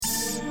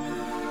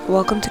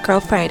welcome to Girl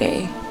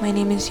Friday. My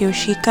name is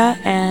Yoshika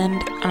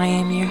and I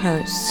am your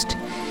host.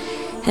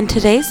 In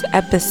today's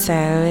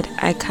episode,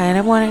 I kind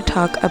of want to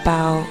talk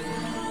about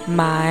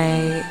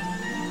my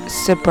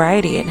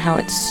sobriety and how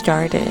it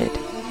started.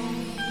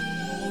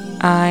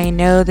 I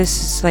know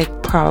this is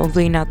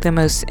probably not the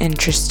most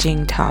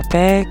interesting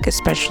topic,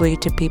 especially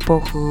to people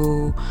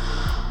who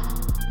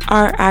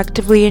are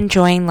actively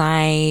enjoying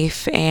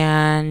life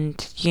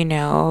and,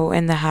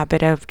 in the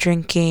habit of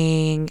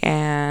drinking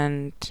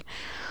and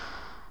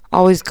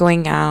always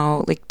going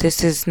out.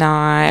 This is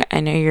not, I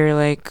know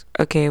you're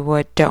okay,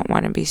 don't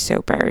want to be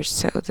sober,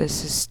 so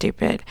this is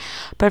stupid.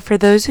 But for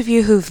those of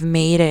you who've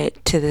made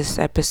it to this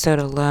episode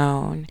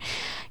alone,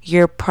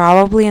 you're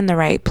probably in the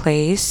right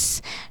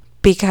place,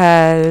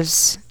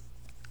 because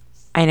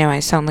I know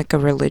I sound like a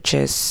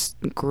religious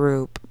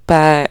group,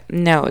 but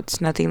no, it's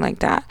nothing like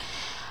that.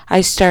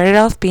 I started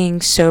off being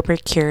sober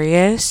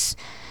curious,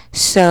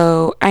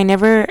 so I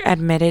never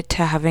admitted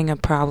to having a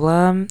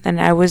problem,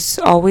 and I was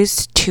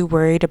always too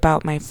worried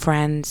about my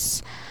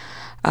friends'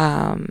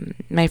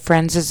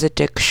 addictions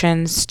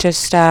to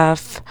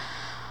stuff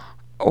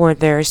or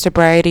their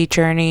sobriety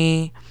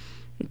journey,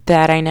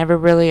 that I never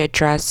really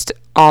addressed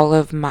all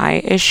of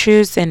my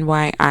issues and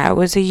why I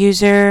was a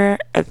user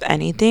of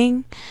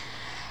anything.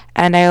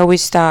 And I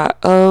always thought,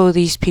 oh,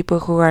 these people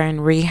who are in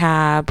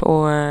rehab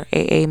or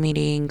AA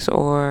meetings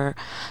or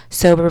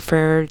sober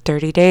for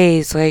 30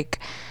 days,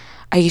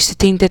 I used to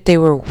think that they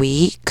were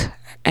weak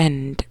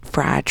and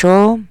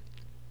fragile.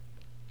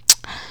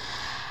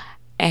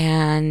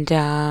 And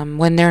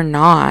when they're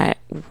not,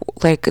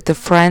 the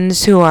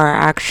friends who are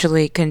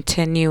actually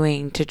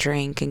continuing to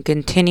drink and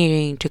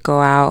continuing to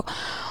go out,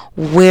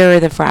 we're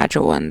the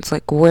fragile ones,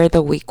 we're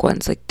the weak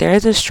ones,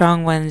 they're the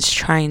strong ones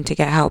trying to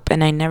get help.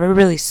 And I never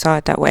really saw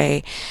it that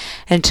way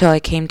until I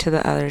came to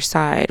the other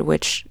side,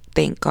 which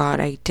thank God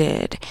I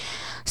did.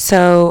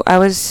 So I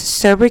was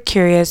sober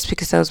curious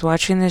because I was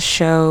watching this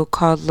show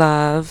called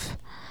Love.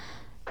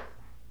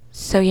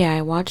 So yeah,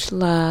 I watched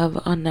Love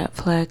on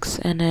Netflix,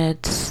 and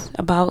it's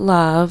about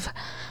love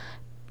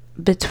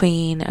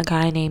between a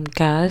guy named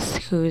Gus,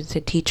 who's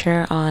a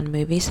teacher on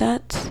movie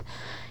sets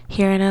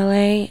here in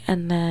LA,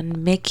 and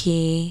then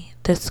Mickey,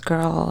 this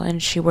girl,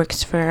 and she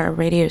works for a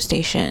radio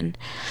station.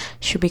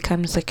 She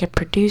becomes a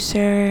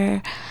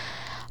producer.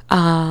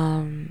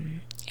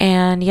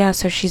 And yeah,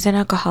 so she's an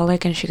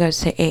alcoholic, and she goes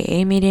to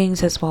AA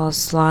meetings as well as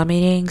SLA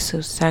meetings,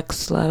 so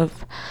Sex,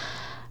 Love,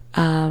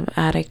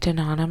 Addict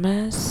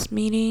Anonymous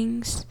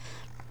meetings.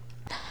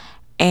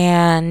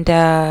 And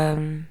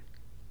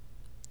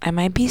I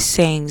might be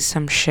saying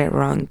some shit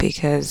wrong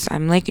because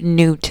I'm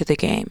new to the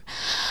game.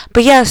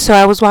 But yeah, so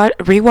I was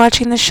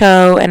rewatching the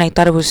show, and I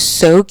thought it was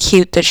so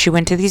cute that she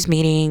went to these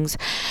meetings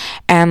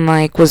and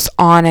was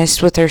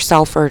honest with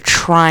herself, or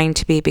trying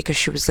to be, because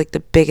she was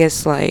the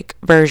biggest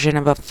version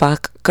of a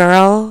fuck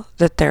girl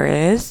that there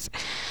is.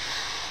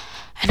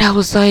 And I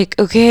was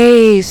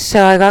okay,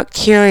 so I got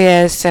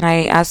curious, and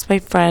I asked my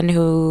friend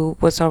who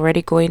was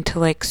already going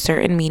to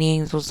certain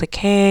meetings, was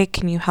hey,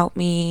 can you help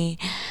me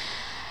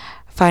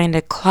find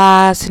a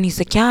class? And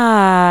he's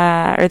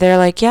yeah, or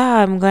they're yeah,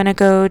 I'm gonna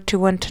go to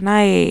one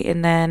tonight.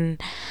 And then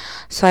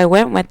so I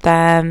went with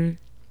them,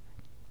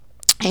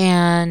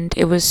 and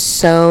it was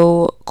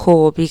so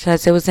cool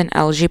because it was an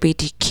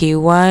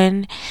LGBTQ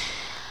one,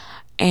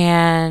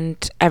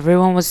 and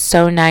everyone was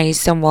so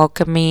nice and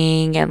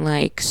welcoming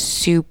and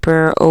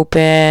super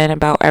open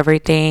about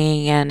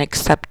everything and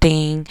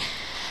accepting.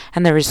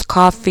 And there was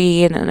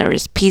coffee, and then there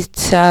was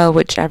pizza,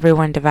 which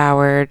everyone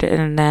devoured.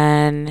 And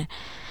then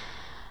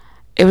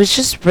it was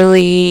just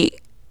really,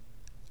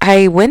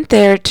 I went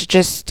there to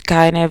just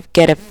kind of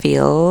get a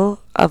feel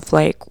of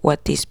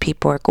what these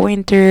people are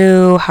going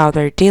through, how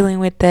they're dealing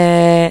with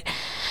it,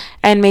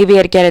 and maybe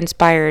I'd get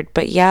inspired.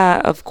 But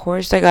yeah, of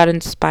course I got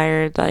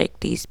inspired.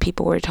 These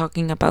people were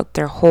talking about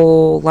their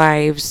whole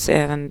lives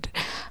and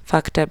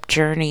fucked up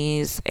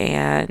journeys,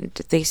 and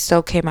they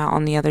still came out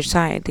on the other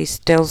side. They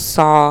still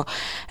saw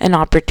an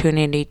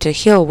opportunity to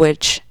heal,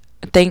 which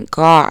thank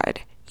God,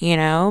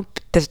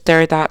 that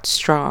they're that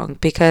strong,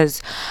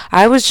 because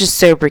I was just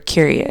sober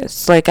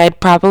curious. I'd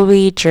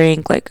probably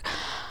drink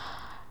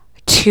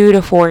 2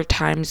 to 4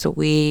 times a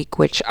week,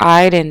 which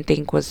I didn't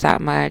think was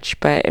that much,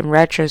 but in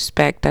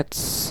retrospect,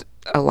 that's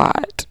a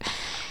lot.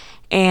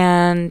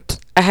 And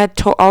I had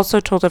also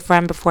told a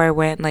friend before I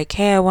went,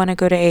 hey, I want to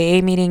go to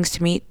AA meetings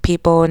to meet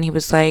people. And he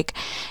was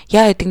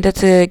yeah, I think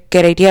that's a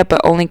good idea,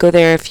 but only go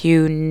there if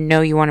you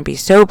know you want to be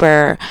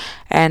sober.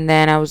 And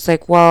then I was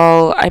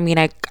well, I mean,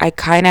 I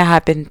kind of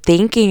have been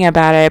thinking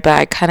about it, but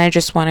I kind of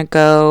just want to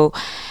go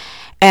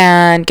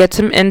and get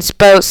some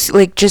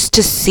inspo, just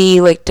to see,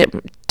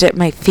 dip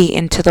my feet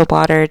into the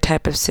water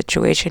type of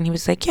situation. He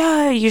was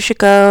yeah, you should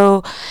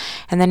go.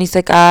 And then he's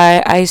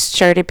I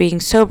started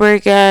being sober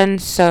again,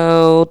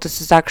 so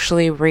this is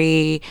actually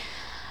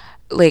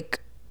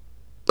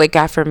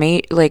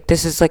affirmation,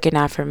 this is an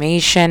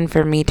affirmation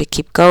for me to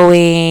keep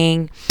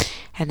going.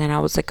 And then I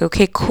was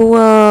okay,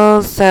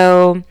 cool.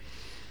 So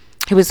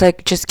he was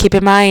just keep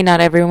in mind, not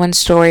everyone's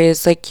story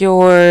is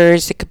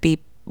yours. It could be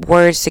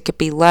worse, it could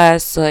be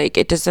less. Like,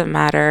 it doesn't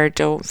matter.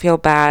 Don't feel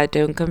bad.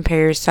 Don't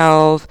compare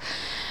yourself,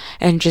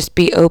 and just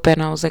be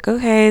open. I was like,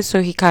 okay.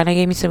 So he kind of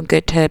gave me some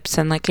good tips.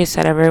 And like I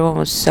said, everyone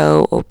was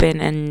so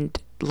open and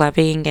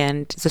loving,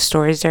 and the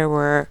stories there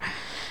were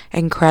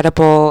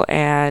incredible.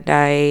 And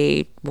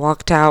I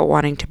walked out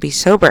wanting to be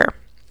sober.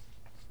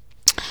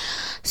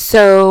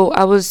 So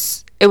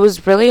it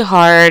was really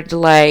hard,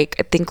 like,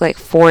 I think, like,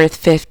 fourth,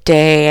 fifth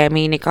day. I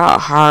mean, it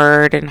got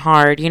hard and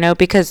hard,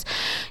 because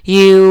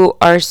you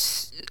are,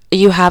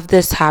 you have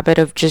this habit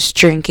of just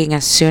drinking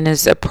as soon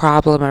as a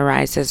problem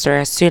arises, or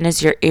as soon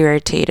as you're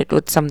irritated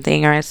with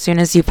something, or as soon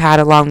as you've had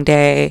a long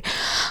day.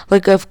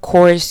 Like, of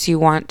course you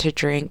want to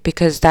drink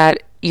because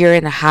that you're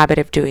in the habit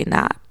of doing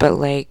that. But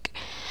like,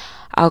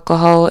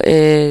 alcohol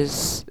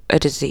is a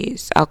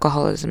disease.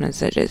 Alcoholism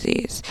is a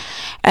disease.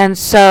 And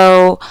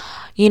so,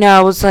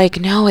 I was like,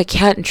 no, I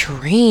can't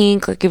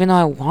drink, like, even though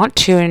I want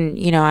to. And,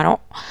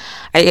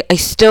 I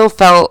still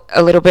felt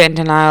a little bit in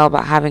denial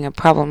about having a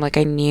problem. Like,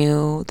 I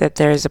knew that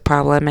there's a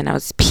problem, and I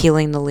was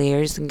peeling the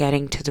layers and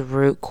getting to the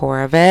root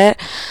core of it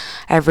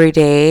every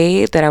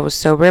day that I was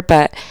sober.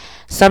 But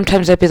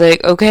sometimes I'd be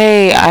like,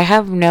 okay, I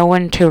have no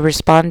one to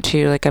respond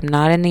to. Like, I'm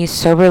not in these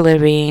sober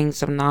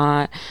livings. I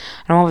don't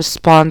have a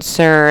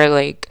sponsor.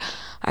 Like,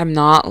 I'm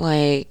not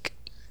like,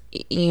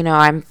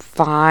 I'm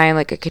fine.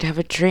 Like, I could have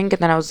a drink.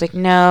 And then I was like,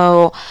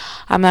 no,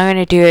 I'm not going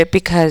to do it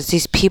because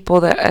these people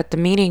that at the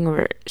meeting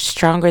were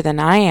stronger than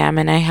I am.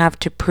 And I have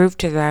to prove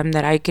to them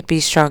that I could be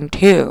strong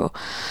too.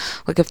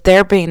 Like, if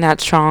they're being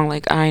that strong,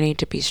 like, I need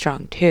to be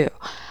strong too.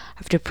 I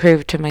have to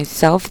prove to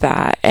myself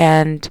that.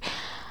 And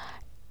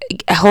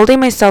holding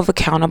myself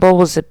accountable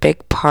was a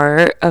big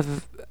part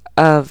of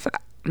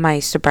my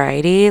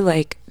sobriety.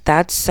 Like,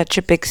 that's such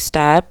a big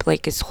step,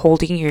 like, is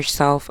holding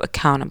yourself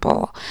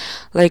accountable.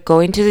 Like,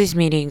 going to these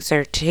meetings,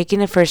 or taking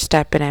the first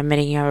step and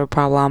admitting you have a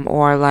problem,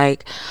 or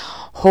like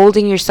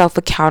holding yourself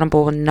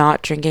accountable and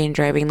not drinking and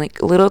driving. Like,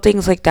 little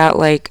things like that,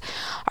 like,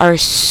 are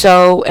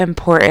so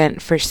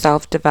important for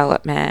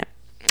self-development.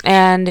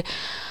 And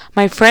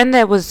my friend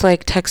that was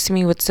like texting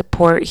me with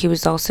support, he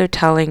was also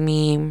telling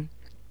me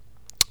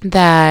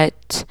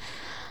that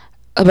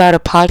about a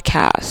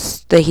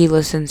podcast that he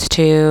listens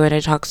to, and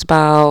it talks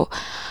about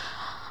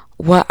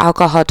what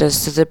alcohol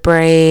does to the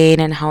brain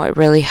and how it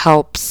really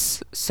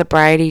helps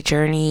sobriety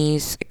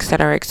journeys,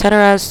 etc.,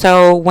 etc.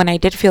 So when I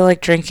did feel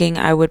like drinking,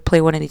 I would play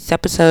one of these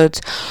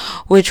episodes,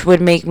 which would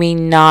make me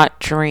not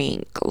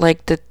drink.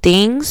 Like, the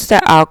things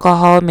that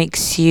alcohol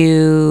makes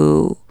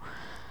you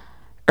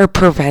or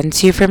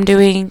prevents you from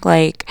doing,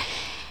 like,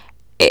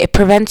 it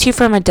prevents you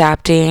from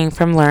adapting,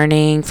 from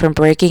learning, from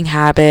breaking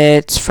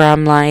habits,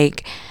 from uh,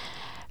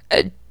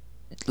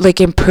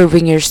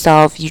 improving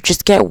yourself. You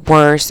just get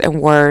worse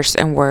and worse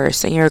and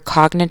worse, and your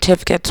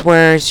cognitive gets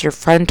worse, your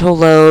frontal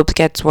lobe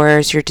gets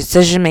worse, your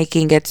decision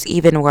making gets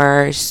even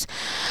worse.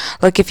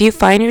 Like, if you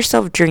find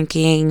yourself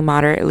drinking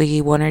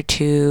moderately, one or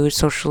two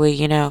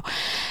socially,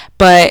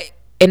 but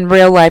in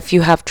real life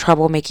you have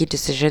trouble making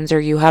decisions, or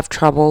you have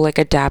trouble, like,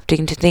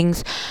 adapting to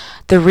things,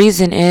 the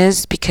reason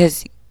is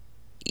because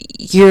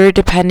you're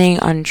depending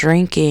on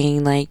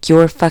drinking. Like,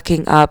 you're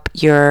fucking up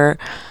your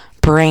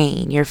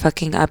brain, you're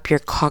fucking up your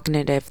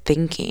cognitive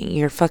thinking,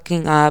 you're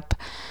fucking up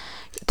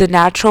the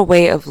natural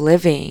way of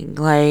living,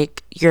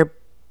 like, your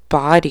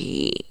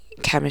body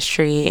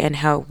chemistry and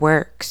how it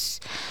works.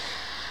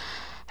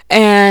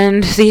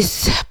 And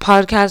these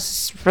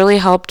podcasts really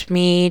helped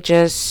me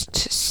just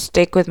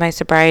stick with my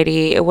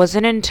sobriety. It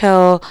wasn't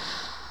until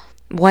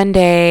one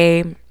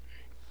day,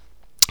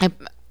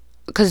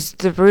 because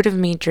the root of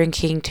me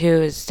drinking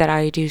too is that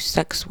I do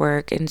sex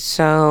work. And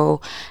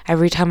so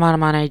every time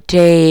I'm on a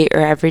date,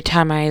 or every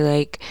time I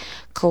like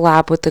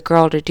collab with the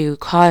girl to do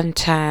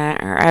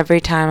content, or every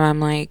time I'm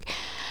like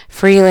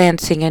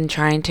freelancing and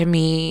trying to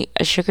meet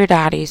a sugar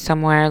daddy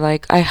somewhere,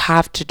 like, I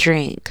have to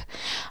drink.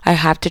 I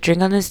have to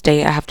drink on this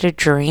date. I have to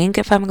drink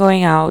if I'm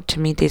going out to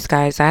meet these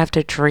guys. I have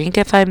to drink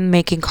if I'm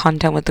making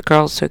content with the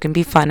girls so it can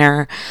be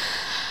funner.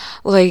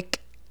 Like,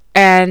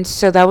 and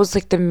so that was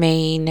like the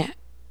main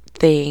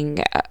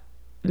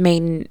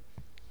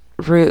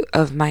root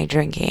of my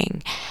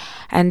drinking.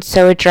 And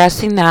so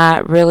addressing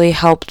that really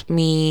helped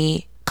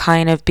me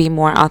kind of be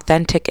more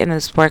authentic in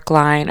this work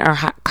line, or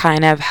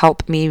kind of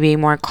help me be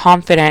more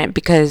confident,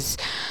 because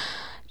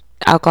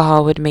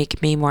alcohol would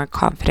make me more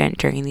confident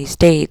during these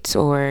dates,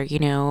 or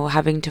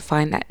having to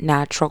find that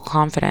natural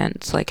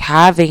confidence, like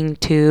having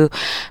to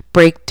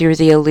break through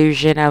the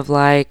illusion of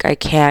like, I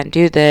can't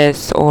do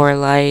this, or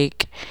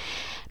like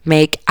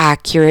make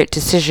accurate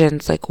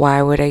decisions, like,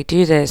 why would I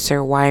do this,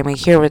 or why am I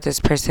here with this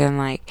person,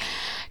 like,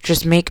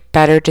 just make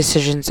better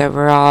decisions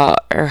overall,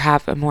 or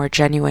have a more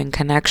genuine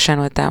connection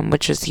with them,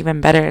 which is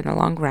even better in the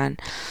long run.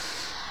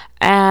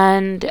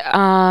 And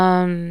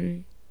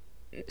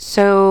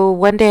so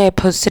one day I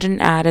posted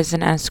an ad as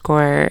an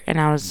escort,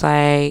 and I was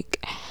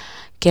like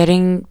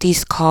getting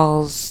these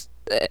calls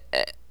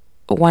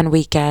one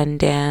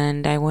weekend,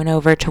 and I went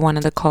over to one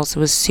of the calls. It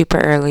was super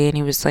early, and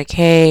he was like,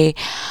 hey,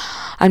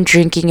 I'm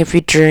drinking if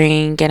you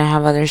drink, and I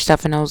have other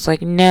stuff. And I was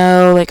like,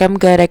 no, like, I'm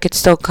good. I could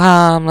still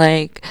come,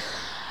 like,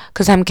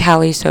 because I'm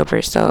Cali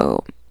sober.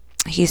 So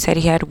he said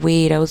he had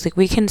weed. I was like,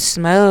 we can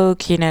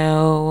smoke,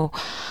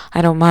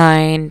 I don't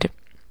mind.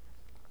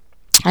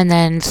 And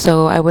then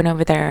so I went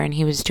over there, and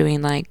he was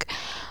doing like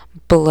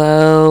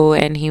blow,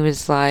 and he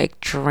was like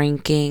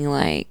drinking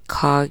like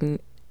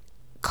cognac.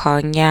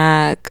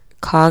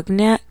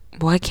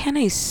 Why can't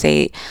I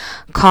say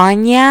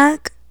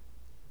cognac?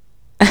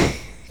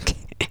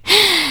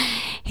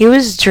 He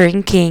was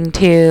drinking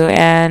too,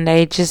 and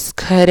I just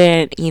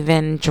couldn't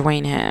even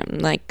join him.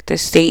 Like, the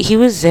state he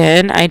was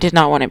in, I did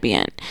not want to be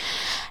in.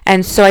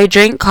 And so I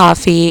drank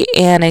coffee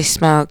and I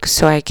smoked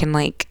so I can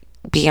like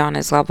be on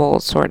his level,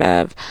 sort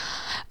of.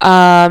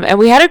 And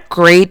we had a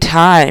great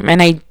time,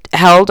 and I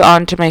held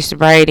on to my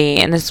sobriety.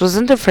 And this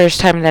wasn't the first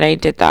time that I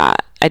did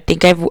that. I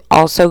think I've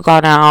also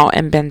gone out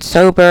and been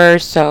sober.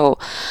 So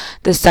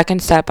the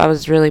second step, I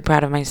was really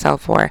proud of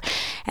myself for.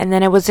 And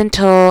then it was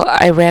until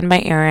I ran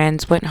my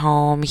errands, went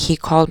home. He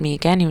called me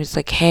again. He was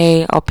like,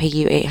 hey, I'll pay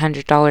you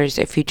 $800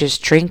 if you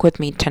just drink with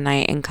me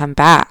tonight and come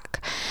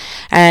back.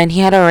 And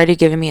he had already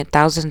given me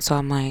 $1,000. So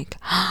I'm like,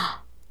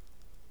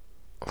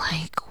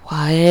 like,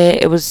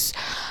 what?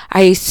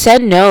 I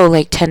said no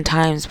like 10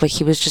 times, but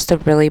he was just a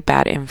really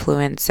bad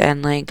influence.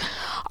 And like,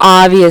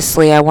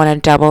 obviously, I want to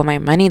double my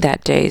money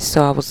that day.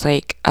 So I was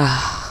like,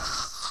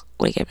 ugh,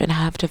 like, I'm gonna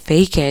have to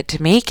fake it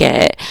to make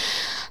it.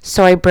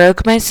 So I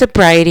broke my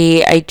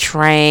sobriety. I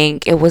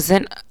drank. It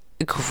wasn't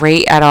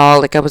great at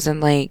all. Like, I wasn't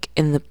like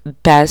in the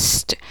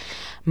best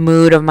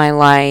mood of my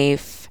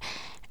life.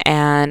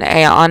 And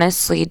I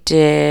honestly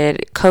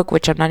did Coke,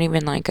 which I'm not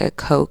even like a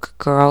Coke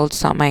girl.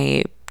 It's not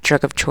my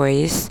drug of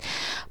choice.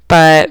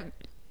 But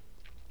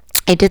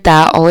I did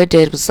that. All it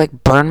did was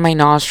like burn my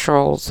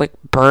nostrils, like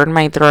burn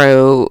my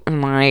throat,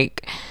 and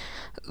like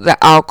the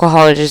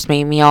alcohol just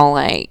made me all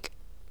like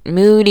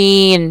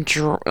moody and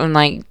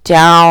like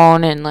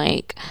down and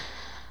like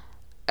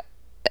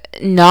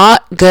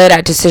not good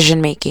at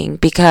decision making,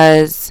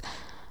 because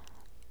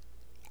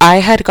I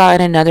had gotten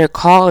another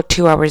call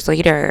 2 hours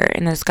later,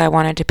 and this guy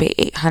wanted to pay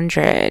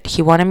 800.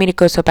 He wanted me to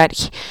go so bad.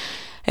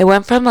 It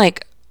went from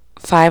like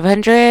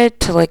 500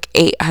 to like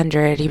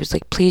 800. He was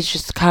like, please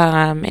just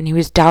come. And he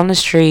was down the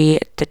street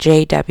at the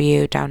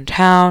JW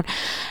downtown.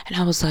 And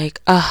I was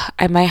like,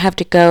 I might have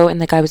to go.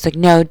 And the guy was like,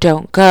 no,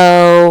 don't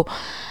go.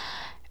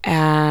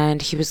 And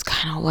he was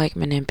kind of like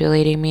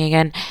manipulating me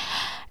again.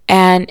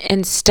 And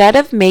instead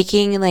of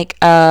making like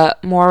a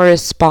more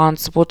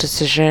responsible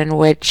decision,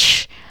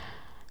 which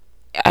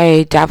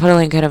I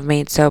definitely could have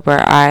made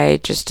sober, I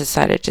just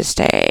decided to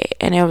stay.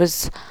 And it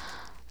was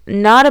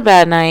not a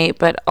bad night,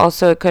 but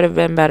also it could have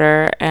been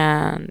better.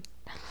 And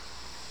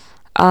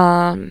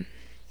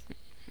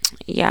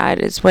yeah, it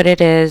is what it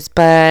is.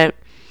 But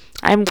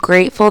I'm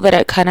grateful that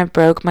it kind of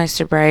broke my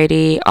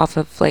sobriety off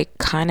of like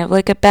kind of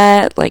like a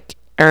bet, like,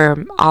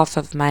 or off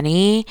of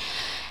money.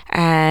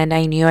 And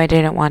I knew I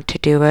didn't want to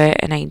do it,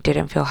 and I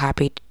didn't feel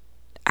happy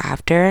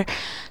after.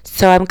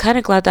 So I'm kind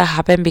of glad that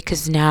happened,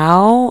 because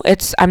now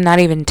I'm not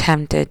even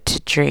tempted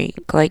to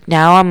drink. Like,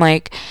 now I'm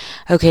like,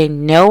 okay,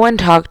 no one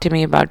talked to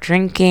me about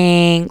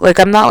drinking. Like,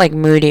 I'm not like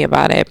moody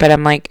about it, but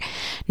I'm like,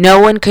 no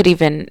one could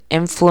even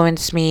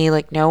influence me.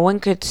 Like, no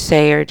one could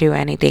say or do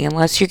anything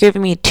unless you're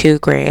giving me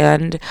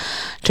 $2,000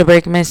 to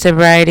break my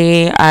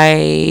sobriety.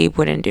 I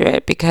wouldn't do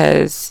it,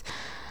 because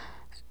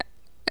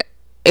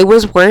it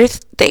was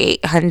worth the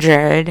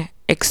 800,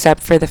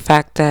 except for the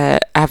fact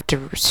that I have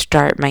to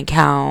start my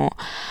count.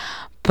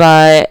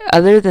 But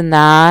other than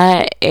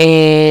that,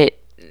 it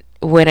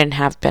wouldn't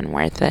have been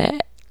worth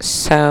it.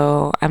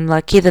 So I'm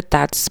lucky that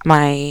that's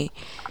my,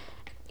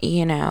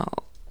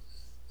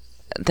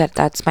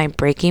 that's my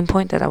breaking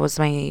point. That was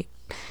my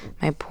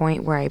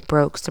point where I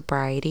broke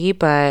sobriety.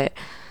 But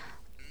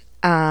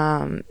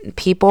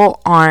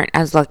people aren't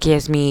as lucky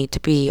as me to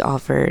be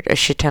offered a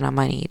shit ton of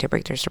money to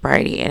break their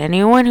sobriety, and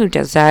anyone who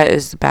does that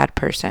is a bad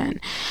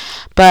person.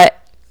 But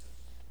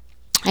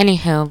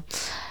anywho,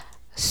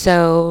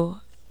 so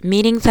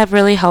meetings have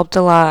really helped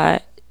a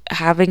lot.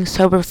 Having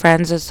sober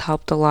friends has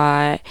helped a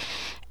lot,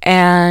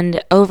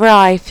 and overall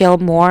I feel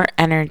more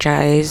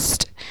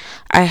energized.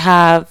 I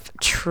have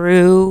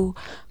true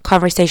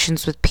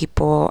conversations with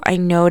people. I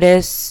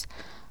notice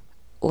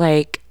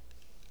like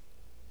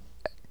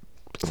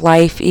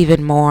life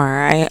even more.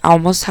 I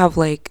almost have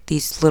like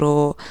these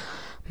little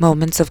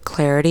moments of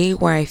clarity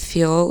where I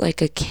feel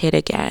like a kid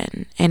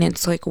again, and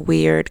it's like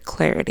weird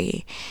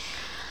clarity.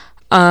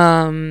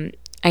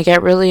 I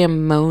get really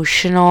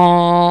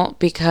emotional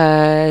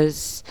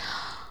because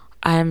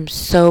I'm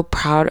so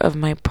proud of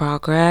my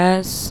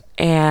progress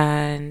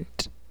and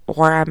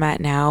where I'm at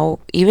now.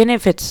 Even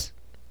if it's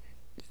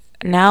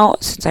now,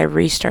 since I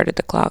restarted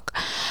the clock,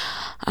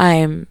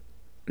 I'm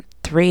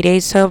 3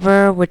 days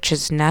sober, which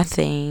is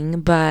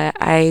nothing, but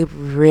I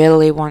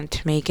really want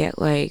to make it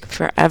like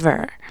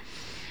forever.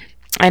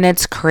 And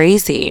it's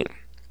crazy.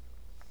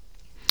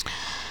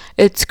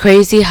 It's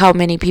crazy how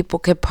many people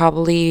could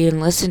probably even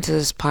listen to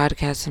this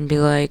podcast and be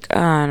like,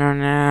 I don't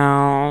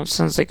know,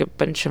 sounds like a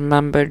bunch of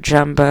mumbo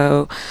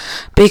jumbo,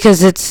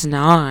 because it's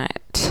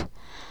not.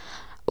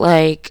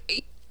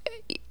 Like,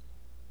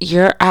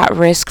 you're at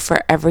risk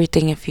for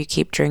everything if you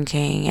keep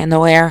drinking. And the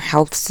way our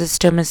health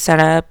system is set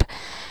up,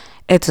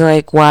 it's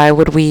like, why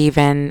would we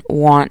even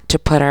want to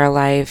put our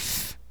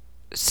life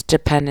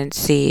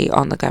dependency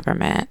on the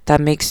government?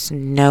 That makes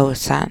no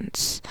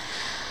sense.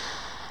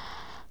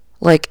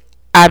 Like,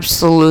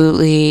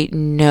 absolutely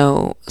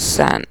no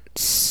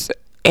sense.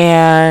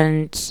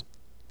 And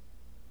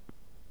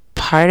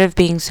part of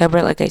being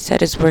sober, like I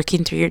said, is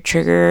working through your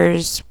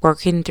triggers,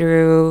 working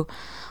through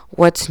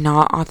what's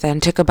not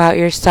authentic about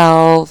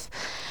yourself,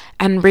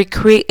 and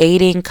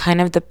recreating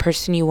kind of the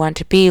person you want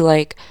to be.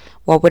 Like,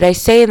 what would I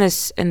say in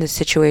this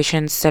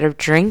situation instead of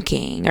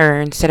drinking, or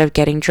instead of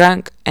getting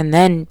drunk and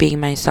then being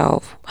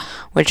myself,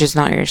 which is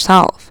not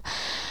yourself?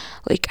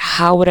 Like,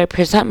 how would I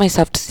present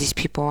myself to these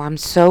people? I'm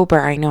sober.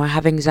 I know I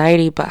have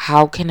anxiety, but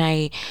how can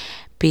I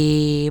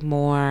be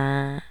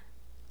more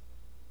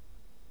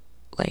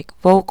like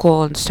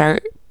vocal and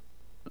start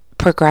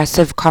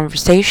progressive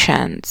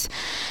conversations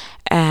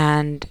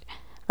and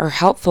or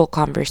helpful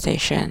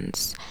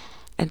conversations?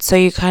 And so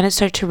you kind of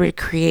start to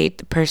recreate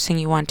the person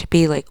you want to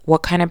be. Like,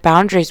 what kind of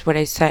boundaries would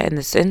I set in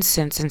this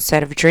instance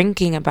instead of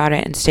drinking about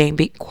it and staying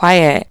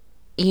quiet?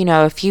 You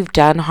know, if you've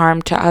done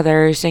harm to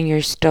others and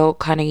you're still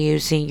kind of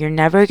using, you're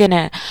never going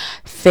to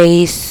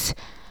face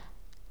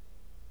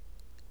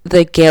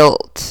the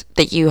guilt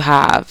that you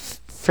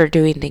have for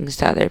doing things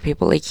to other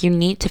people. Like, you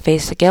need to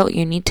face the guilt.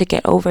 You need to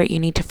get over it. You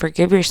need to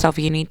forgive yourself.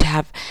 You need to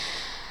have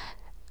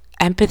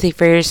empathy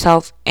for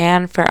yourself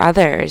and for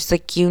others.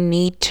 Like, you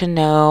need to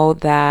know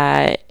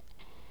that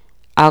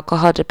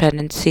alcohol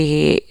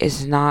dependency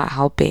is not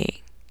helping.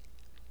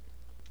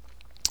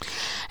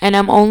 And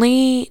I'm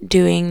only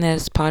doing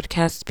this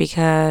podcast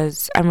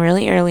because I'm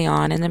really early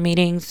on in the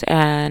meetings,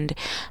 and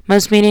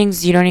most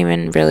meetings you don't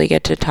even really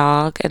get to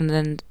talk, and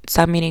then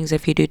some meetings,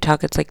 if you do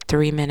talk, it's like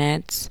 3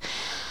 minutes.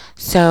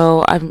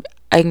 So I'm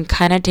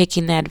kind of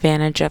taking the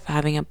advantage of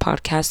having a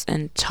podcast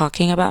and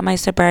talking about my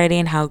sobriety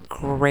and how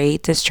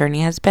great this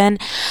journey has been.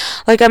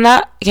 Like, I'm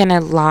not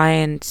gonna lie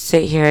and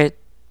sit here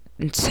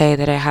and say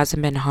that it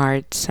hasn't been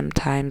hard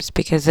sometimes,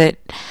 because it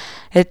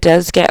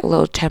does get a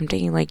little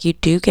tempting. Like, you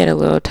do get a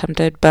little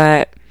tempted,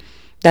 but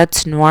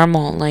that's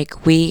normal. Like,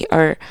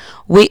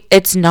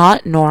 it's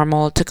not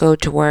normal to go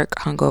to work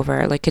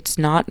hungover. Like, it's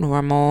not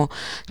normal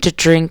to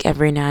drink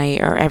every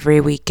night or every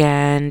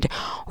weekend,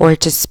 or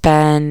to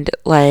spend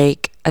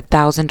like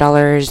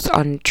 $1,000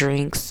 on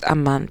drinks a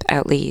month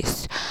at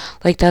least.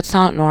 Like, that's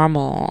not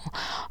normal.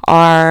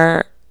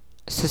 Our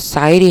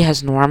society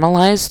has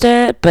normalized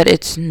it, but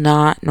it's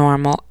not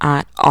normal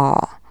at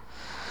all.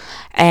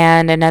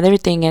 And another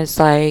thing is,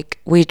 like,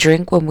 we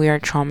drink when we are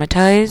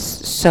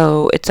traumatized.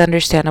 So it's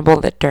understandable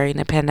that during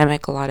the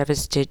pandemic, a lot of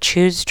us did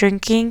choose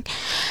drinking.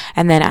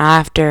 And then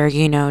after,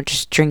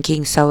 just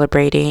drinking,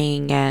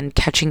 celebrating, and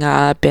catching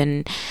up,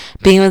 and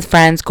being with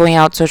friends, going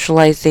out,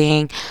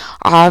 socializing.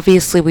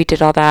 Obviously, we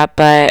did all that.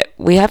 But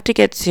we have to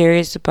get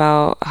serious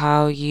about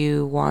how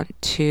you want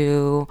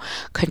to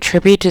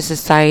contribute to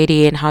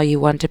society and how you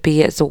want to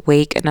be as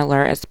awake and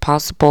alert as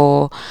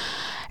possible,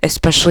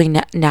 especially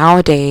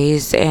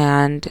nowadays,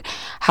 and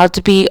how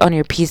to be on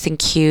your P's and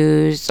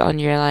Q's, on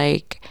your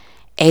like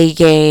A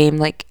game.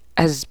 Like,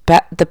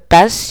 the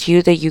best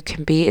you that you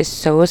can be is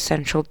so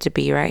essential to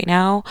be right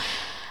now,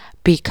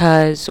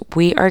 because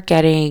we are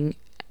getting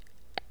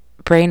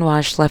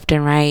brainwashed left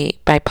and right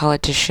by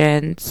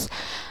politicians,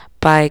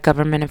 by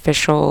government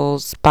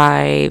officials,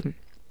 by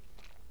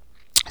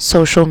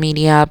social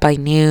media, by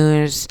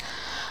news,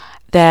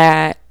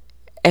 that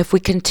if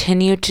we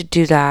continue to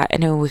do that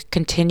and if we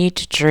continue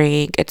to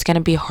drink, it's going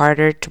to be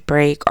harder to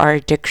break our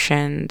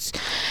addictions,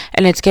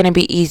 and it's going to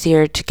be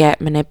easier to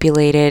get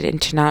manipulated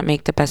and to not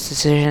make the best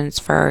decisions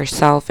for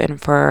ourselves and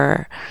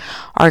for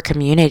our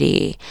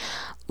community.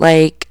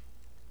 Like,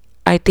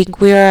 I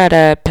think we are at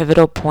a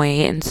pivotal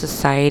point in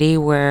society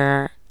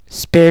where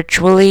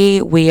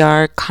spiritually we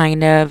are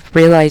kind of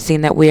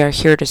realizing that we are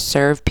here to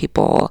serve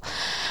people.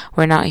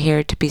 We're not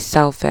here to be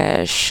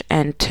selfish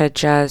and to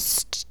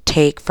just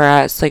take for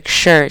us. Like,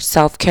 sure,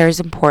 self-care is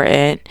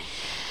important,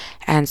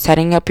 and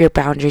setting up your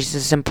boundaries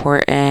is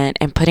important,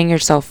 and putting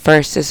yourself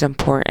first is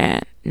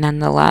important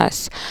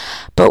nonetheless,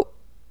 but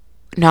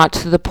not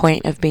to the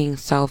point of being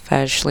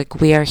selfish.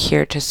 Like, we are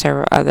here to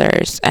serve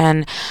others,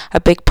 and a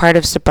big part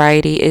of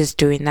sobriety is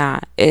doing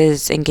that,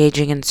 is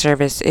engaging in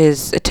service,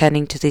 is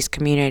attending to these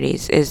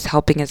communities, is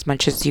helping as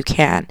much as you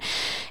can.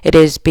 It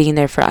is being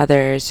there for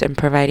others and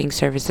providing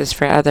services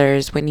for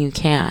others when you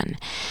can,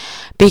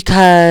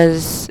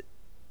 because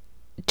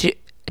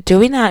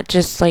doing that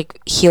just like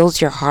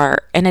heals your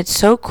heart. And it's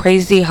so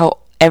crazy how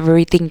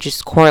everything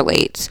just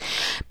correlates,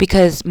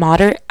 because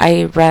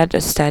I read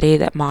a study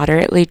that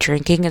moderately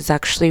drinking is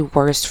actually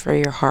worse for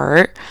your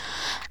heart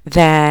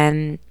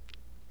than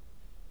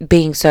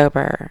being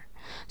sober.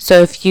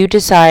 So if you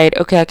decide,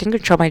 okay, I can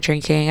control my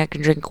drinking, I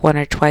can drink one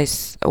or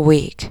twice a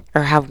week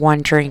or have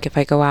one drink if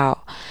I go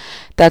out,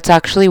 that's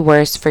actually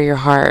worse for your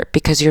heart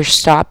because you're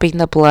stopping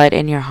the blood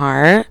in your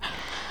heart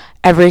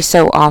every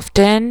so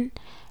often,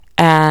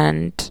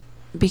 and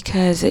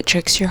because it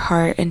tricks your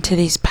heart into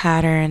these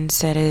patterns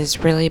that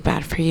is really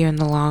bad for you in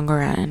the long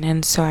run.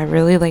 And so I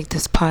really like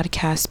this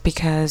podcast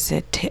because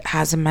it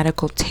has a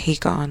medical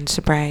take on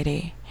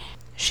sobriety.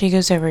 She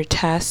goes over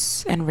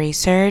tests and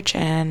research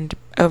and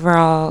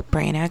overall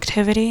brain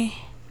activity.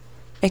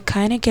 It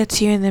kind of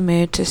gets you in the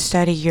mood to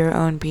study your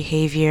own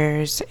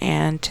behaviors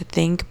and to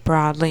think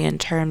broadly in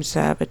terms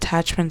of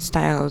attachment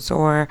styles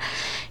or,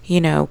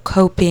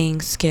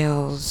 coping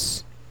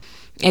skills.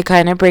 It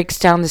kind of breaks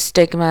down the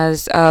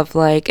stigmas of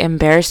like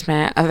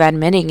embarrassment of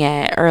admitting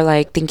it or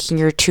like thinking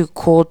you're too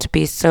cool to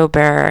be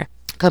sober,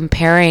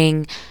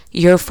 comparing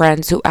your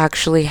friends who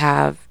actually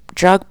have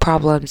drug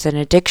problems and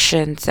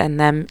addictions and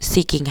them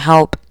seeking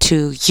help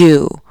to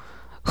you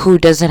who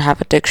doesn't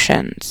have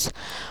addictions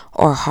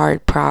or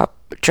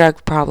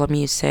drug problem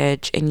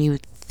usage, and you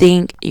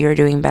think you're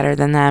doing better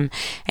than them,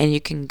 and you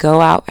can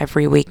go out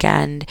every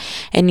weekend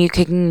and you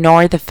can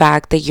ignore the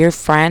fact that your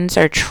friends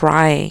are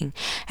trying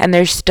and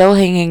they're still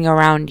hanging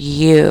around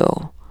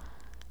you.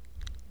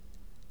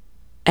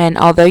 And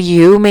although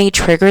you may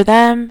trigger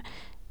them,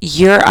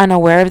 you're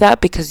unaware of that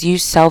because you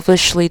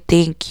selfishly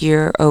think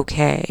you're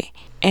okay.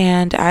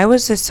 And I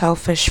was a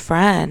selfish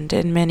friend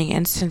in many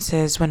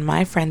instances when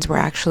my friends were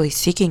actually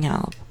seeking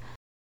help.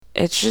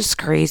 It's just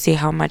crazy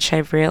how much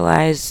I've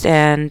realized,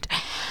 and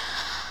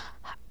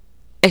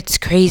it's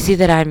crazy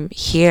that I'm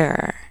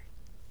here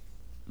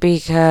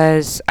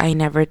because I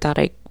never thought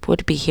I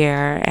would be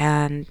here,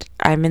 and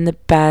I'm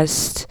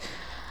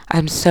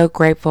so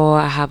grateful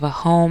I have a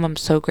home. I'm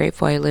so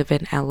grateful I live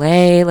in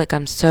LA. Like,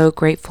 I'm so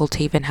grateful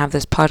to even have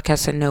this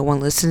podcast that no one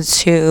listens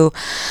to.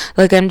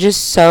 Like, I'm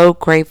just so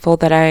grateful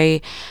that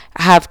I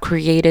have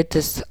created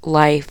this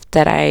life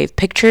that I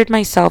pictured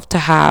myself to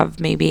have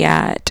maybe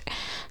at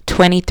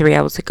 23.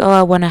 I was like, oh,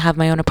 I want to have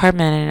my own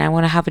apartment and I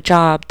want to have a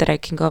job that I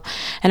can go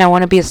and I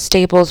want to be as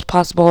stable as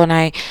possible. And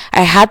I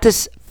had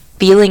this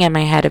feeling in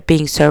my head of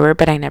being sober,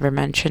 but I never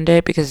mentioned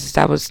it because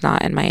that was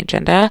not in my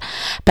agenda.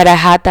 But I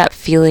had that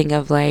feeling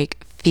of like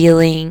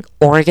feeling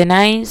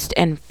organized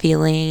and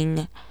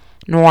feeling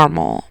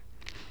normal.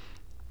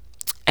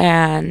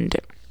 And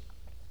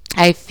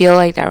I feel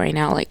like that right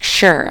now. Like,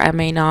 sure, I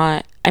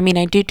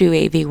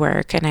do AV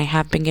work and I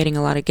have been getting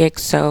a lot of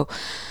gigs. So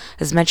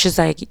as much as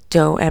I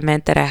don't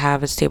admit that I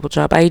have a stable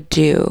job, I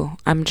do.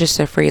 I'm just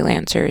a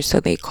freelancer. So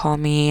they call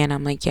me and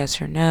I'm like, yes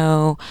or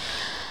no.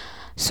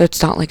 So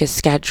it's not like a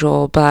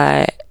schedule,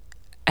 but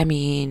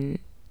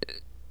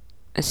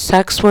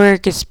sex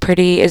work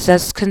is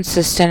as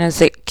consistent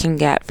as it can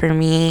get for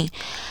me.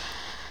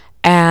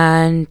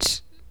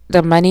 And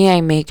the money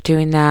I make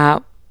doing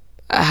that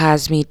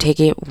has me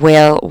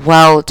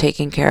well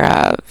taken care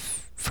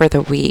of for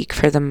the week,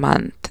 for the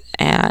month.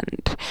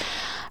 And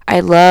I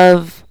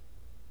love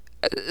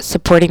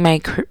supporting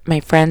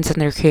my friends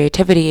and their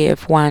creativity.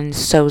 If one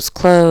sews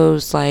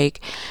clothes, like,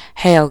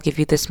 hey, I'll give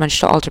you this much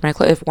to alter my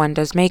clothes. If one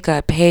does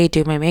makeup, hey,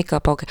 do my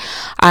makeup. Okay,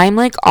 I'm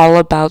like all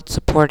about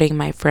supporting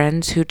my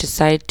friends who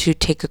decide to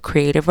take a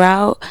creative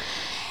route,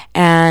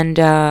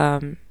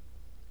 and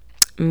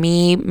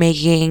me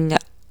making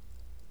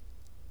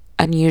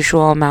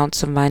unusual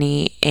amounts of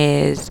money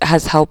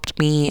has helped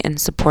me in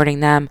supporting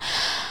them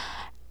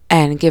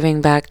and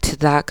giving back to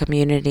that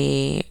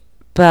community.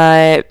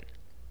 But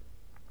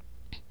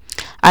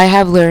I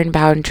have learned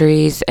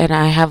boundaries and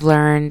I have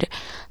learned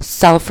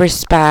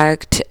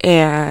self-respect,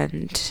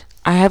 and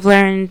I have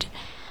learned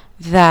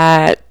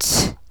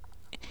that,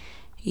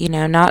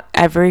 not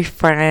every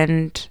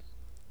friend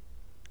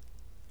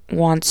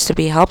wants to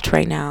be helped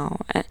right now.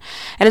 And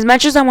as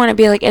much as I want to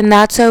be like, and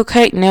that's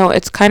okay, no,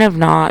 it's kind of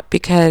not,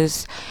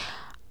 because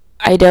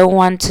I don't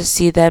want to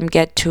see them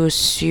get to a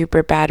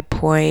super bad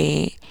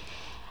point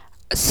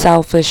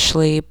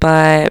selfishly,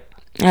 but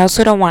I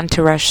also don't want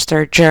to rush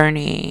their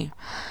journey.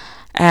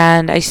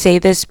 And I say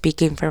this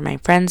speaking for my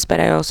friends, but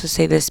I also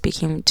say this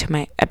speaking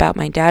about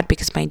my dad,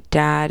 because my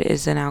dad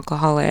is an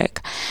alcoholic.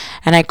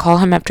 And I call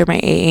him after my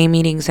AA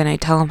meetings and I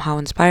tell him how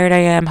inspired I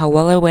am, how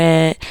well I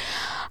went,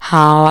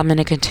 how I'm going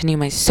to continue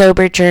my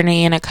sober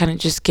journey, and I kind of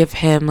just give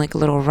him like a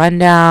little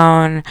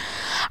rundown.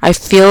 I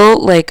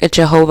feel like a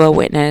Jehovah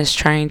Witness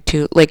trying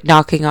to like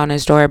knocking on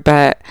his door,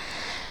 but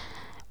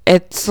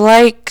it's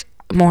like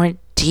more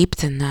deep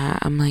than that.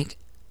 I'm like,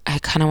 I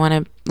kind of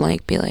want to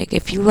like be like,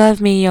 if you love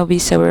me, you'll be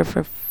sober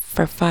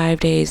for 5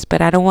 days.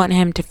 But I don't want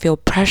him to feel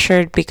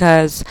pressured,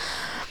 because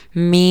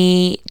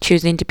me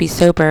choosing to be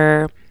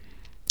sober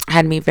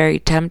had me very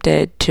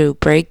tempted to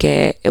break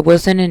it. It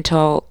wasn't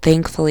until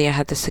thankfully I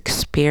had this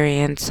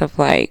experience of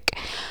like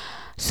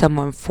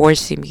someone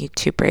forcing me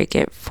to break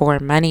it for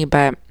money.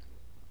 But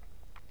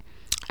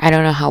I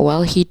don't know how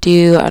well he'd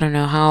do. I don't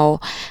know how,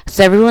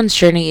 because everyone's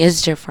journey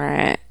is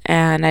different.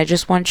 And I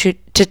just want you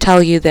to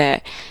tell you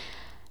that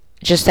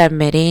just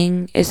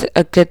admitting is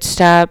a good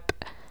step.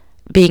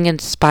 Being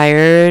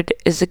inspired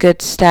is a good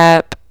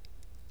step.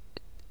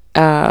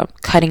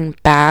 Cutting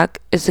back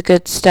is a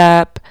good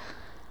step.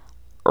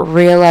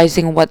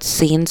 Realizing what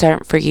scenes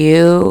aren't for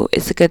you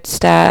is a good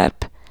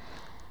step.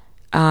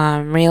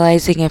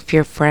 Realizing if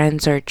your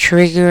friends are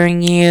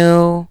triggering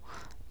you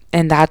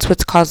and that's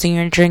what's causing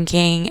your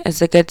drinking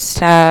is a good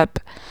step.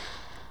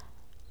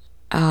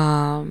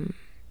 Um,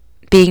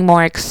 Being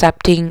more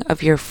accepting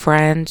of your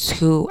friends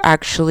who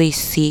actually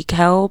seek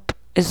help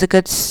is a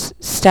good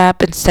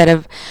step, instead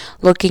of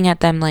looking at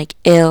them like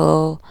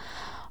ill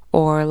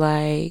or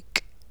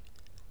like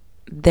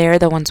they're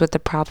the ones with the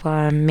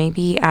problem.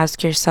 Maybe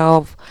ask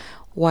yourself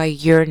why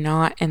you're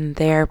not in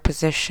their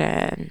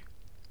position.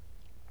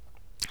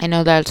 I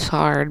know that's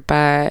hard,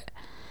 but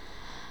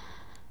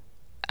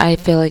I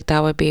feel like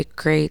that would be a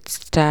great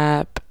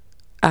step.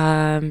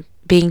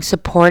 Being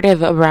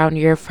supportive around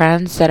your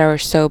friends that are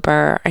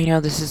sober. I know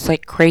this is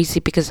like crazy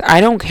because I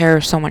don't care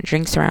if someone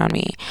drinks around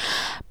me,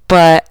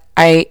 but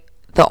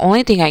the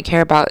only thing I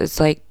care about is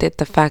like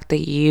the fact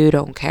that you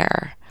don't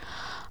care.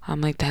 I'm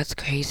like, that's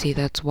crazy.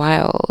 That's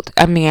wild.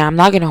 I mean, I'm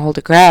not going to hold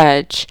a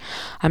grudge.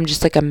 I'm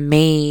just like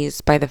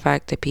amazed by the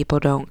fact that people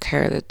don't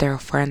care that their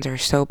friends are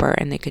sober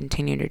and they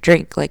continue to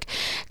drink. Like,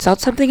 it's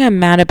not something I'm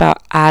mad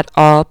about at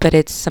all, but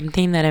it's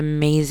something that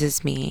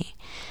amazes me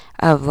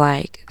of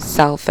like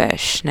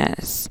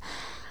selfishness.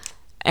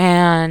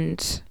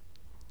 And,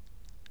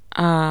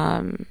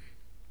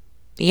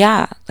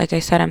 yeah, like I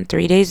said, I'm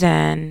 3 days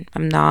in.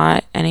 I'm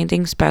not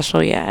anything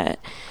special yet.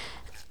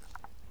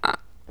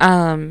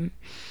 Um,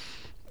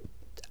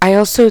 I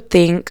also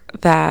think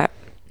that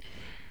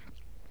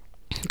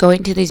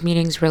going to these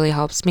meetings really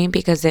helps me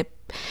because it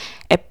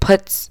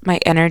puts my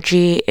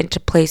energy into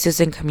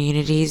places and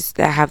communities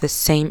that have the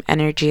same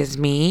energy as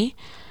me,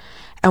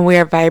 and we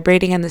are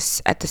vibrating in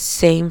this at the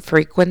same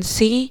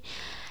frequency.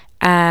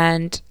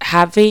 And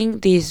having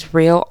these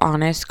real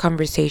honest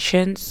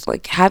conversations,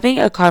 like having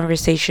a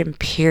conversation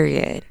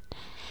period,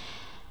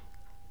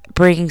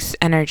 brings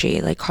energy.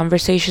 Like,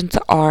 conversations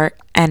are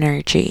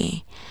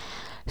energy.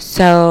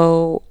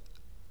 So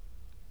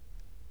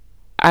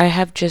I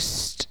have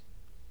just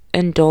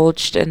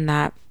indulged in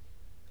that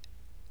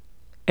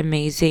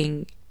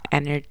amazing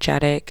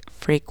energetic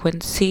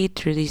frequency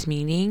through these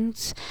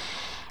meetings.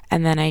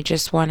 And then I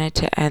just wanted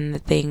to end the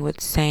thing with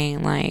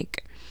saying,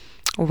 like,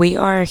 we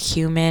are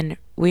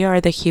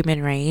the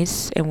human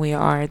race, and we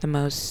are the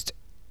most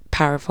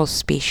powerful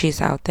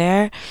species out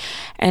there.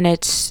 And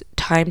it's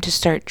time to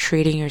start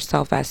treating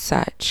yourself as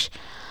such.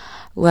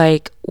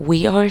 Like,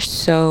 we are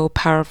so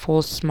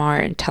powerful,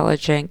 smart,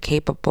 intelligent,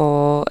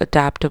 capable,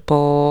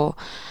 adaptable,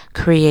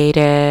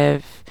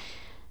 creative,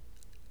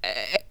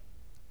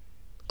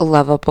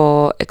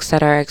 lovable,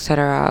 etc.,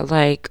 etc.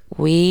 Like,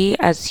 we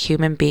as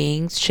human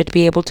beings should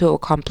be able to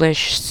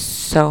accomplish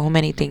so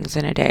many things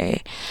in a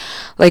day.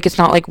 Like, it's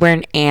not like we're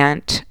an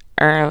ant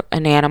or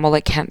an animal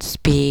that can't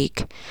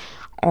speak,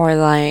 or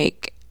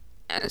like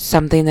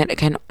something that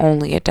can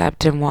only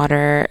adapt in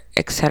water,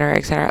 etc.,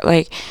 etc.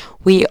 Like,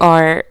 we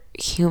are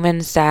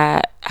humans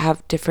that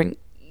have different,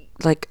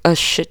 like, a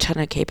shit ton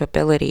of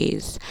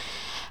capabilities.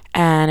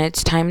 And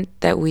it's time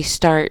that we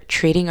start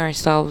treating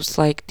ourselves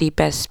like the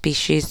best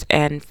species,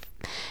 and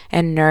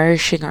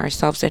nourishing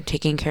ourselves and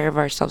taking care of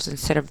ourselves,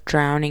 instead of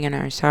drowning in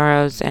our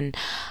sorrows and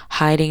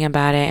hiding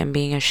about it and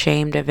being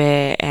ashamed of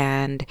it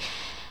and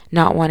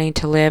not wanting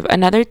to live.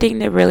 Another thing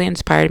that really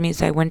inspired me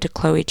is I went to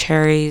Chloe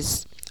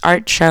Cherry's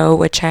art show,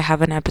 which I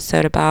have an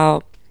episode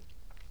about.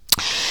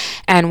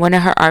 And one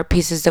of her art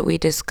pieces that we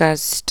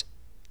discussed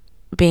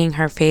being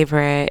her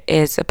favorite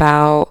is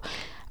about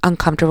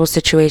uncomfortable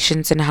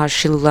situations and how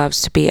she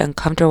loves to be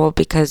uncomfortable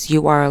because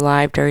you are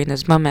alive during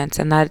those moments.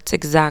 And that's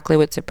exactly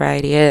what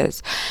sobriety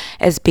is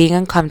being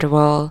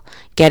uncomfortable,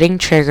 getting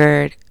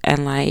triggered,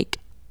 and like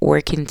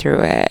working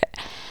through it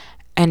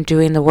and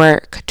doing the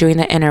work, doing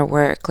the inner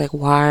work. Like,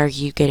 why are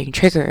you getting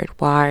triggered?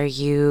 Why are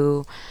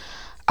you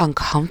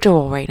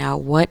uncomfortable right now?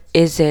 What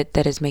is it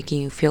that is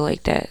making you feel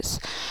like this?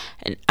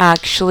 And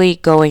actually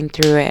going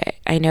through it.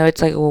 I know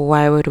it's like, well,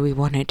 why would we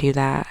want to do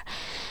that?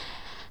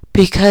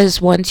 Because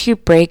once you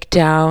break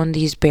down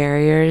these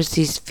barriers,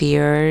 these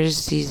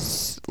fears,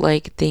 these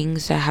like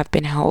things that have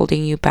been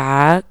holding you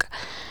back,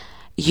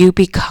 you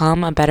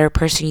become a better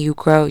person. You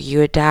grow,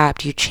 you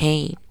adapt, you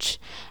change.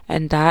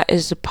 And that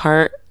is a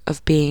part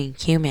of being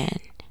human.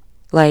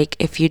 Like,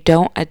 if you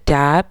don't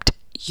adapt,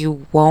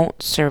 you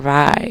won't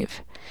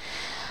survive.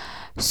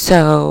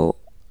 So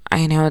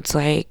I know it's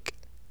like,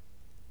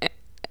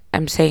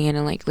 I'm saying it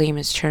in like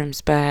layman's terms,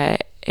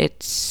 but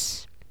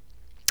it's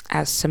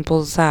as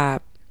simple as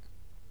that.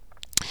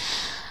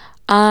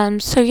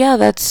 So yeah,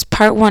 that's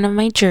part one of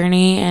my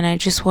journey, and I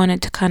just wanted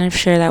to kind of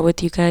share that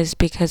with you guys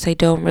because I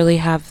don't really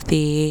have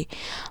the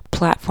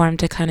platform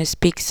to kind of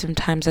speak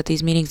sometimes at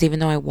these meetings, even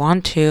though I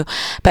want to.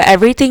 But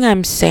everything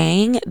I'm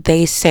saying,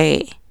 they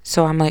say.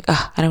 So I'm like,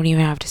 I don't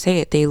even have to say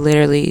it. They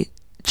literally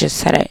just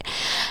said it.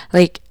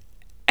 Like,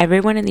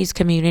 everyone in these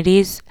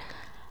communities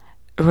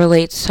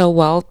relates so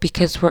well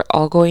because we're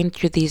all going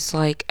through these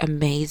like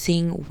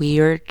amazing,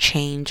 weird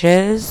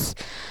changes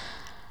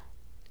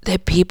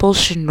that people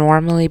should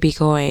normally be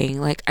going.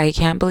 Like, I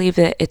can't believe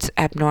that it's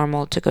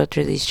abnormal to go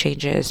through these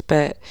changes,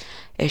 but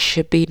it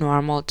should be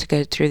normal to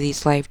go through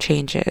these life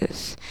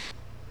changes.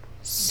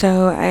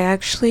 So, I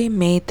actually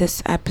made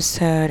this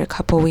episode a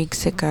couple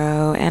weeks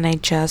ago and I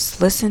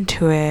just listened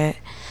to it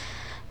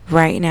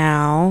right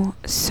now.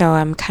 So,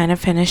 I'm kind of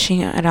finishing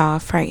it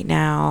off right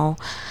now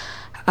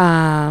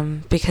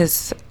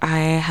because I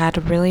had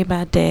a really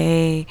bad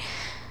day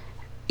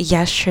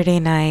yesterday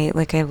night.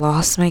 Like, I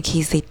lost my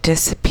keys. They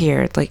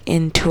disappeared, like,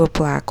 into a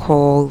black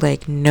hole,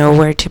 like,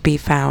 nowhere to be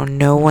found.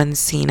 No one's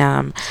seen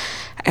them.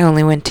 I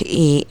only went to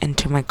eat and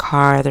to my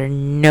car. They're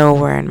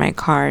nowhere in my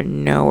car,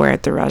 nowhere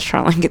at the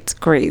restaurant. Like, it's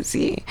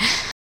crazy.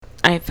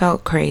 I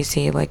felt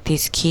crazy. Like,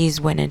 these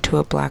keys went into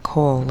a black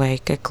hole,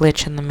 like a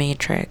glitch in the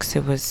Matrix.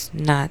 It was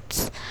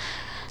nuts.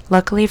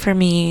 Luckily for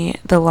me,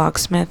 the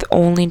locksmith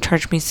only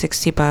charged me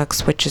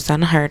 $60, which is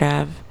unheard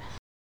of.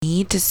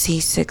 Me to see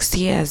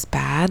 60 as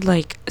bad,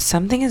 like,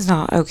 something is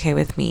not okay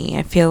with me.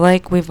 I feel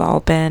like we've all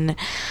been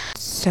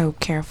so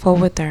careful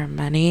with our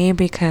money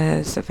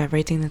because of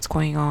everything that's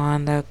going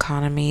on, the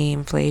economy,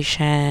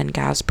 inflation,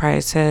 gas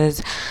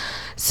prices.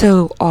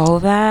 So all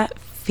that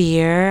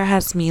fear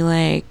has me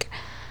like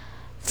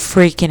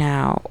freaking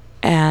out.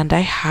 And I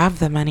have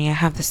the money, I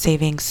have the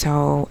savings,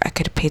 so I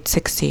could have paid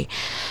 60.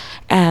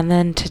 And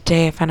then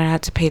today I found out I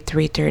had to pay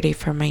 $330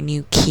 for my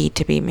new key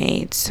to be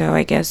made. So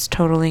I guess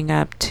totaling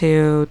up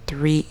to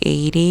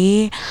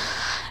 $380.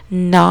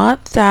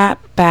 Not that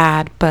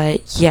bad,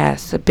 but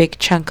yes, a big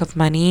chunk of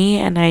money.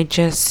 And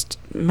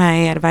my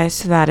advice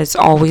to that is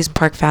always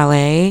park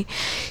valet,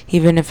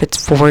 even if it's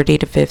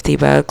 $40 to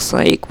 $50.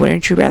 Like,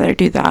 wouldn't you rather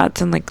do that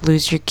than like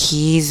lose your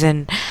keys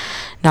and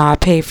not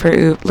pay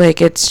for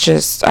like, it's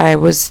just, I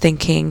was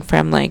thinking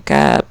from like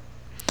a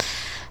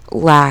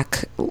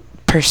lack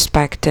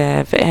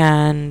perspective,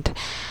 and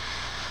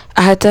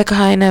I had to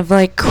kind of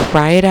like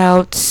cry it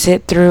out,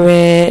 sit through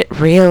it,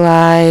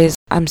 realize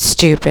I'm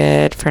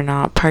stupid for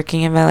not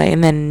parking in valet,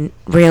 and then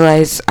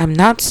realize I'm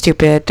not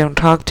stupid, don't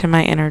talk to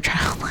my inner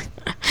child like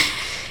that.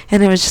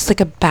 And it was just like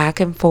a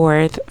back and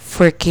forth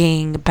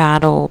freaking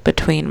battle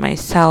between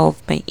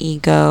myself, my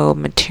ego,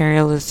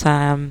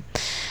 materialism,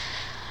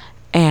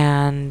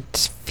 and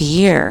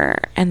fear.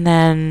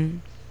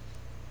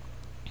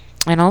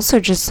 And also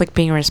just like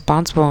being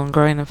responsible and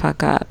growing the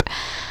fuck up,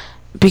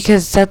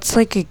 because that's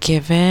like a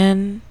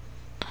given.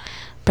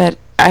 But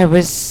I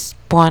was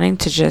wanting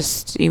to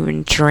just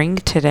even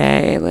drink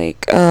today,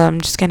 like, oh,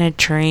 I'm just gonna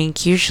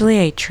drink. Usually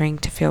I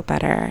drink to feel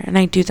better, and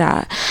I do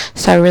that.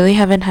 So I really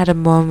haven't had a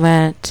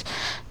moment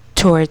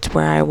towards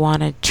where I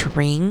want to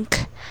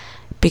drink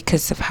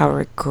because of how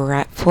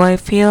regretful I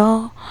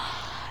feel.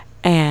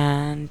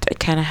 And I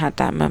kind of had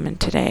that moment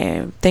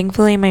today.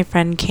 Thankfully, my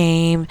friend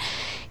came.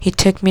 He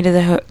took me to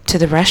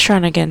the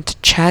restaurant again to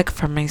check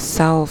for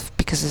myself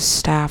because the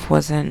staff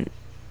wasn't.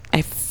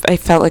 I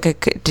felt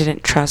like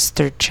didn't trust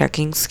their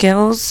checking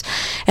skills,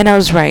 and I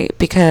was right,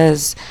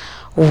 because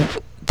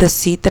the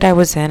seat that I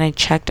was in, I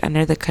checked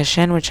under the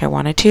cushion, which I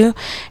wanted to,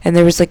 and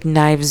there was like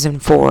knives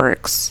and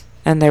forks,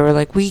 and they were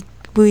like, we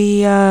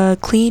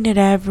clean it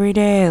every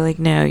day. Like,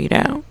 no, you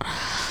don't.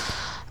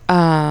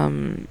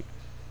 And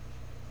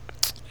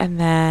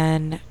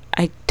then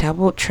I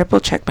triple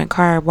checked my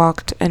car. I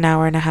walked an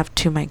hour and a half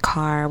to my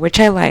car, which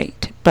I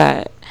liked,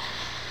 but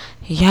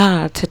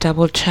yeah, to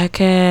double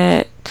check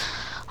it.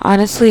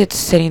 Honestly, it's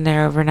sitting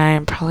there overnight.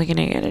 I'm probably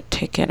gonna get a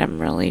ticket.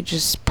 I'm really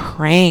just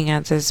praying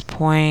at this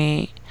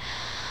point.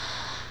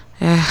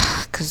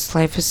 Because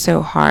life is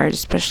so hard,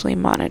 especially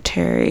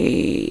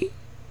monetary.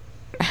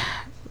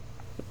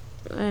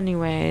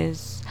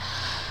 Anyways,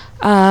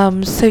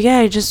 so yeah,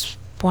 I just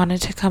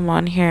wanted to come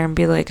on here and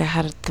be like, I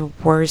had the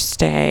worst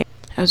day.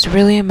 I was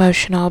really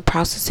emotional,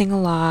 processing a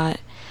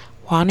lot,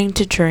 wanting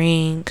to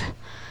drink,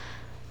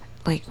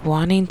 like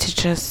wanting to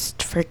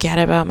just forget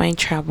about my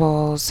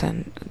troubles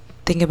and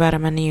think about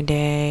them a new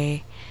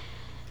day.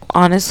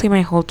 Honestly,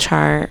 my whole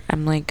chart,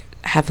 I'm like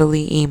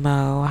heavily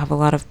emo. I have a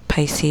lot of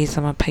Pisces.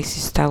 I'm a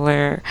Pisces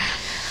stellar.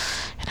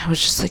 And I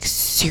was just like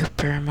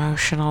super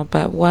emotional.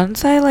 But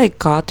once I like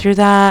got through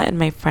that, and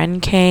my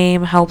friend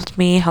came, helped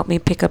me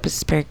pick up a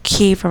spare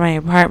key for my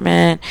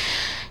apartment,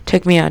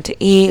 took me out to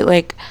eat,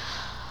 like,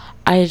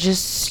 I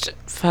just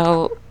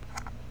felt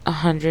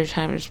 100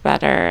 times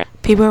better.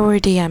 People were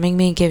DMing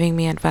me, giving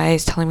me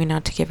advice, telling me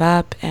not to give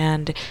up,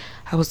 and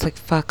I was like,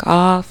 fuck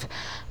off.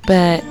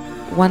 But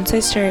once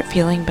I started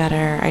feeling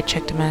better, I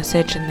checked a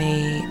message, and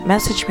they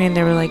messaged me, and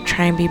they were like,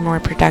 try and be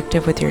more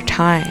productive with your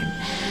time.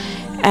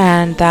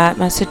 And that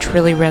message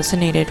really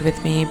resonated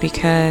with me,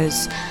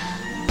 because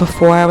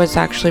before I was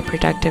actually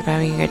productive,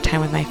 having a good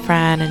time with my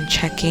friend and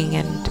checking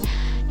and,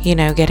 you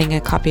know, getting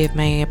a copy of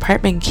my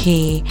apartment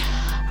key,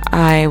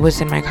 I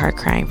was in my car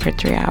crying for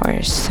 3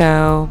 hours.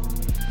 So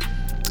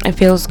it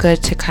feels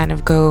good to kind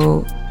of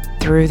go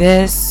through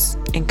this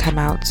and come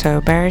out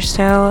sober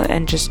still,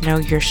 and just know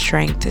your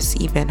strength is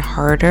even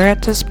harder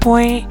at this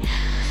point.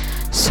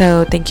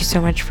 So thank you so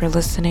much for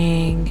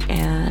listening,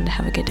 and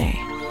have a good day.